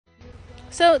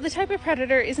So the type of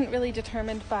predator isn't really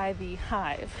determined by the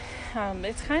hive.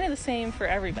 It's kind of the same for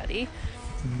everybody,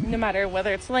 no matter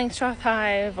whether it's a Langstroth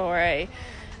hive or I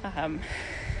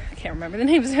can't remember the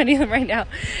names of any of them right now,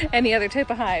 any other type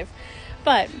of hive.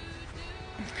 But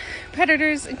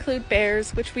predators include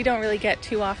bears, which we don't really get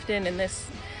too often in this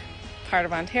part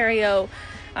of Ontario.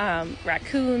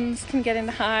 Raccoons can get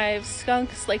into hives.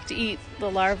 Skunks like to eat the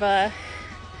larvae.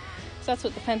 So that's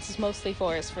what the fence is mostly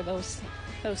for, is for those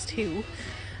two.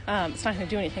 It's not going to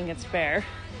do anything against a bear,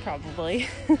 probably.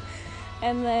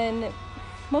 And then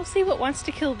mostly what wants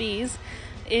to kill bees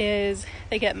is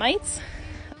they get mites.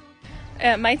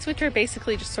 Mites, which are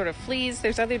basically just sort of fleas.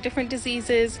 There's other different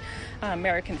diseases,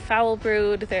 American foul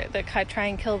brood that try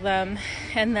and kill them.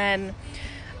 And then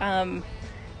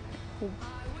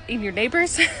in your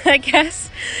neighbors, I guess.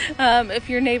 If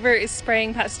your neighbor is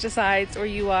spraying pesticides or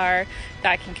you are,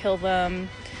 that can kill them.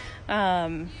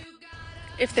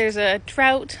 If there's a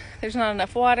drought, there's not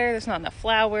enough water, there's not enough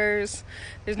flowers,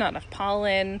 there's not enough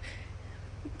pollen.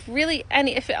 Really,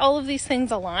 if all of these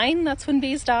things align, that's when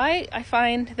bees die. I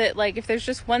find that, like, if there's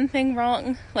just one thing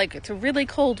wrong, like it's a really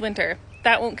cold winter,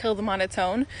 that won't kill them on its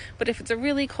own. But if it's a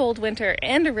really cold winter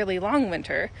and a really long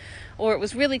winter, or it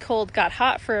was really cold, got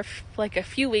hot for a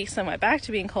few weeks and went back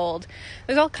to being cold,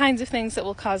 there's all kinds of things that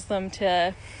will cause them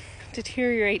to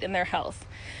deteriorate in their health,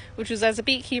 which is, as a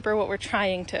beekeeper, what we're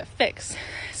trying to fix.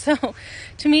 So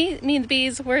to me and the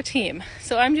bees, we're a team.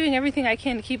 So I'm doing everything I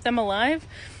can to keep them alive,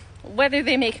 whether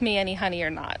they make me any honey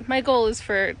or not. My goal is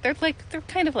they're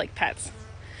kind of like pets.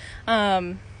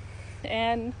 And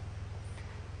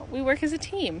we work as a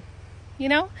team.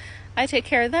 I take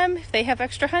care of them. If they have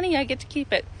extra honey, I get to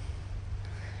keep it.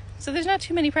 So there's not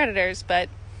too many predators, but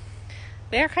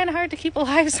they are kind of hard to keep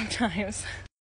alive sometimes.